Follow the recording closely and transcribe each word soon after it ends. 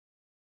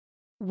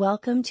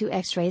Welcome to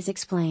X-Rays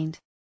Explained.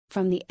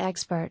 From the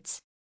experts.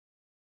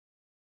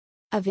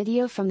 A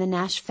video from the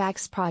NASH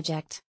Facts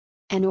project,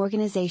 an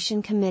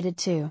organization committed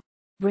to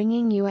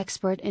bringing you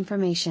expert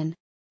information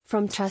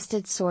from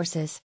trusted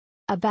sources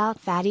about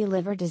fatty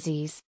liver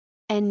disease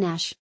and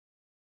NASH.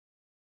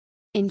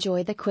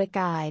 Enjoy the quick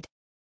guide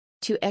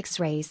to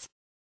X-rays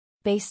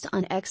based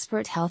on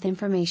expert health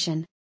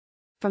information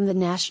from the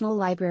National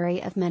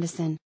Library of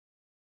Medicine.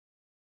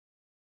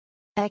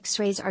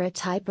 X-rays are a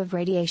type of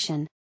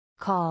radiation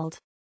called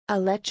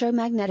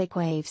electromagnetic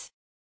waves.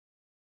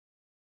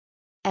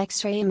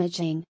 X-ray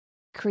imaging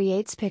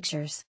creates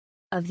pictures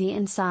of the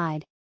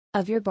inside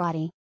of your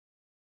body.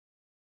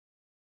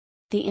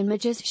 The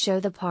images show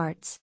the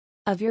parts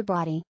of your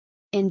body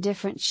in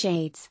different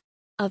shades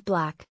of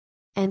black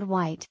and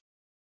white.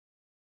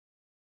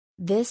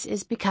 This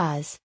is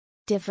because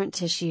different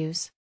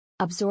tissues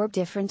absorb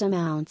different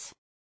amounts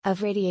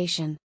of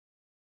radiation.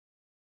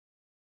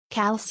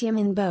 Calcium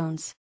in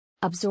bones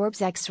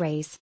absorbs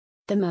X-rays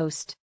the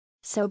most,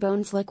 so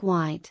bones look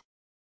white.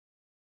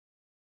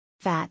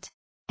 Fat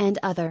and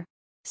other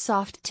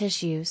soft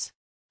tissues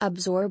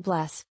absorb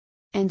less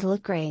and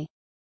look gray.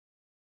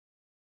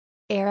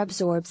 Air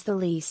absorbs the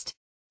least,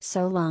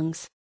 so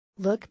lungs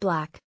look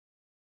black.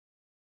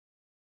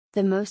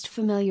 The most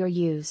familiar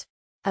use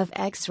of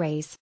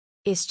X-rays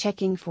is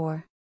checking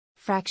for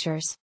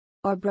fractures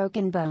or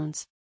broken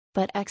bones,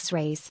 but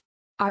X-rays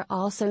are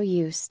also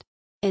used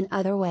in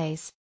other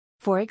ways.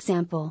 For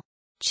example,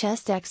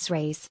 chest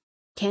X-rays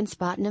can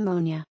spot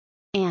pneumonia,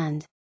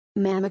 and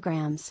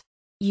mammograms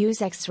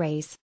use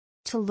X-rays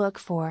to look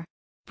for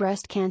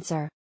breast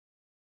cancer.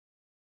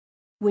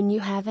 When you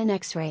have an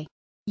X-ray,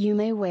 you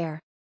may wear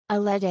a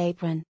lead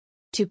apron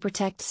to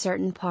protect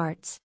certain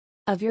parts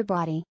of your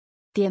body.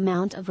 The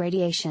amount of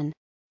radiation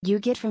you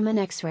get from an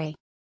X-ray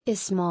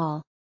is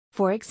small.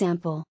 For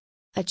example,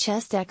 a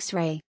chest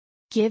X-ray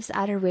gives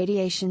out a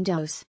radiation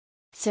dose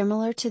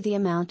similar to the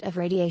amount of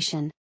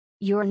radiation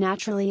you're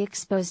naturally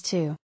exposed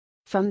to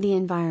from the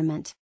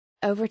environment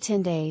over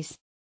 10 days.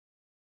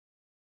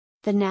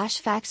 The NASH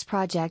Facts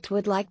project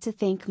would like to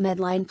thank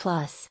Medline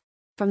Plus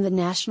from the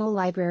National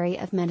Library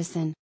of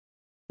Medicine.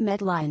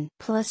 Medline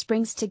Plus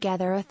brings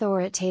together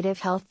authoritative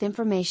health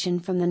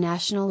information from the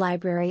National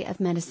Library of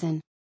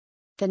Medicine,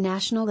 the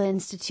National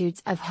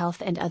Institutes of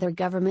Health, and other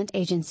government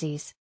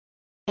agencies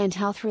and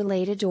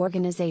health-related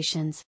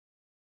organizations.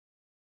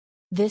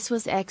 This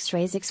was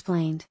X-Rays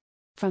Explained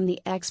from the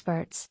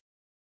experts.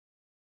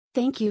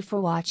 Thank you for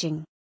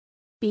watching.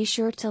 Be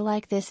sure to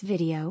like this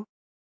video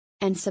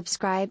and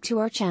subscribe to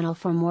our channel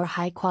for more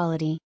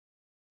high-quality,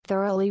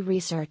 thoroughly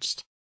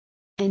researched,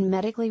 and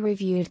medically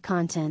reviewed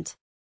content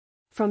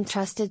from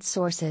trusted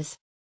sources.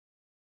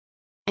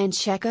 And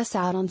check us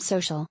out on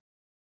social